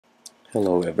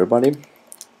Hello everybody,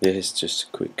 this is just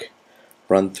a quick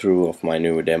run through of my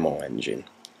new demo engine.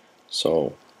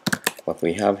 So what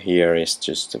we have here is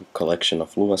just a collection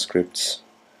of Lua scripts,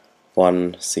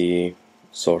 one C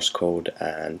source code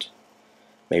and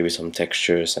maybe some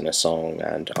textures and a song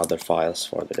and other files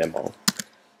for the demo.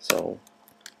 So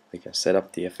we can set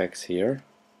up the effects here,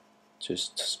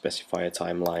 just specify a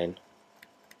timeline,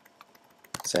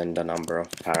 send a number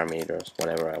of parameters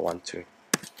whenever I want to,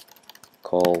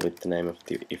 call with the name of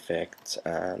the effect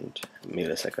and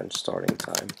millisecond starting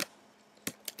time.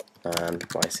 And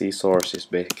my C source is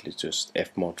basically just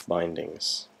fmod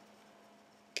bindings,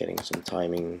 getting some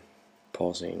timing,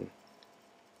 pausing,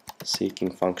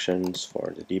 seeking functions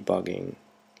for the debugging,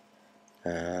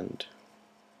 and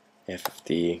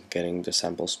FFT, getting the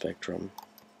sample spectrum,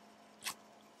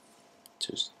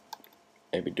 just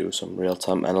maybe do some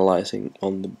real-time analyzing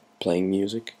on the playing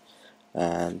music,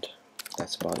 and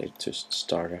that's about it. Just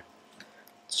start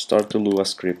the Lua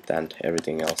script and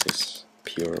everything else is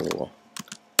pure Lua.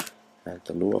 And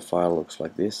the Lua file looks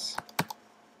like this.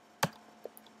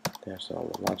 There's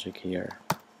all the logic here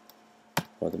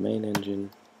for the main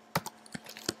engine,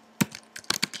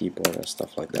 keyboard and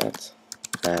stuff like that.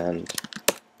 And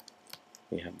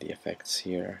we have the effects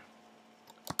here.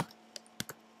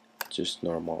 Just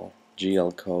normal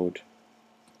GL code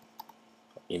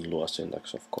in Lua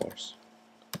syntax, of course.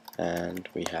 And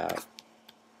we have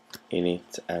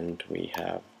init and we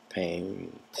have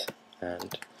paint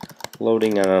and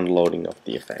loading and unloading of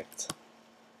the effect.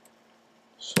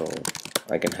 So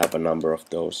I can have a number of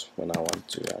those when I want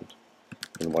to and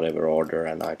in whatever order,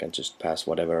 and I can just pass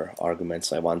whatever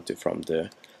arguments I want to from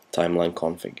the timeline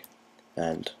config.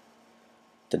 And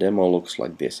the demo looks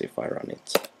like this if I run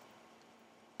it.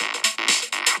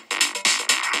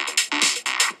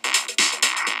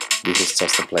 This is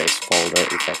just a placeholder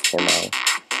effect for now.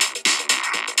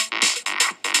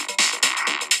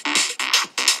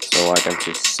 So I can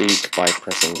just seek by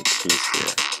pressing the keys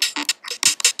here.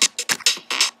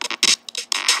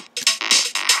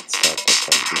 Start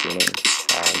from the beginning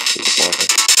and seek forward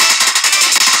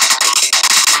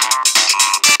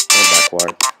and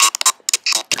backward.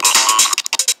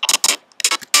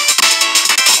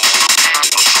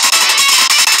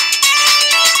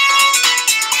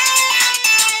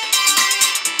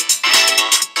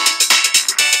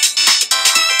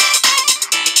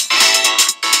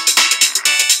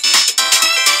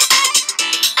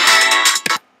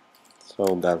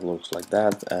 So that looks like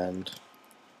that, and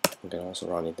you can also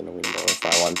run it in a window if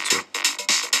I want to.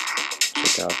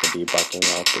 Check out the debugging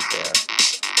output there.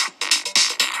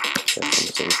 Set some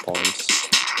sync points.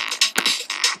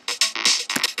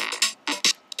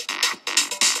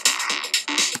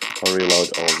 Or reload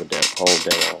the whole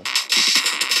demo.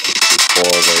 Just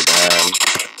forward and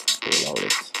reload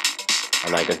it.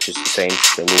 And I can just change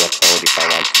the Lua code if I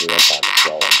want to real time as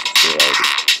well and just reload it.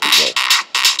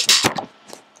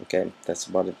 Okay, that's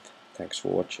about it. Thanks for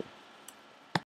watching.